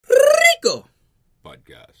Rico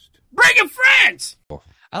podcast. Bringing friends.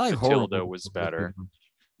 I like horror. Matilda was better.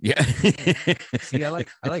 Yeah. See, I like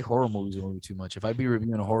horror movies a little too much. If I'd be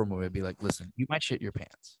reviewing a horror movie, I'd be like, listen, you might shit your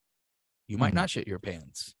pants. You might not shit your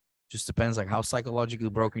pants. Just depends like how psychologically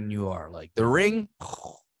broken you are. Like The Ring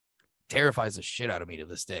terrifies the shit out of me to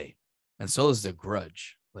this day. And so is The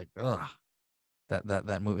Grudge. Like, ugh.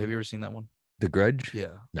 That movie. Have you ever seen that one? The Grudge?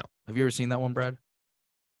 Yeah. No. Have you ever seen that one, Brad?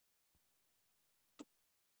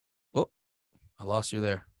 Oh, I lost you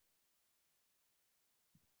there.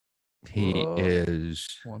 He Whoa. is.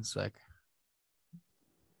 One sec.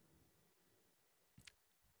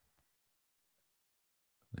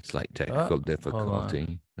 It's like technical on.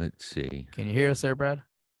 difficulty. Let's see. Can you hear us there, Brad?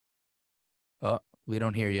 Oh, we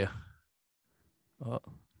don't hear you. Oh,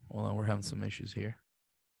 hold on. We're having some issues here.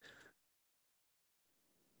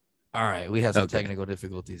 All right. We had some technical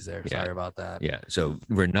difficulties there. Yeah. Sorry about that. Yeah. So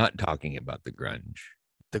we're not talking about the grunge.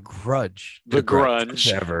 The Grudge. The Grunge.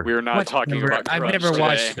 Never. We're not talking about Grudge I've never today.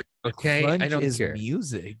 watched it. Okay. Grunge I don't is care.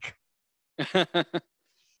 music.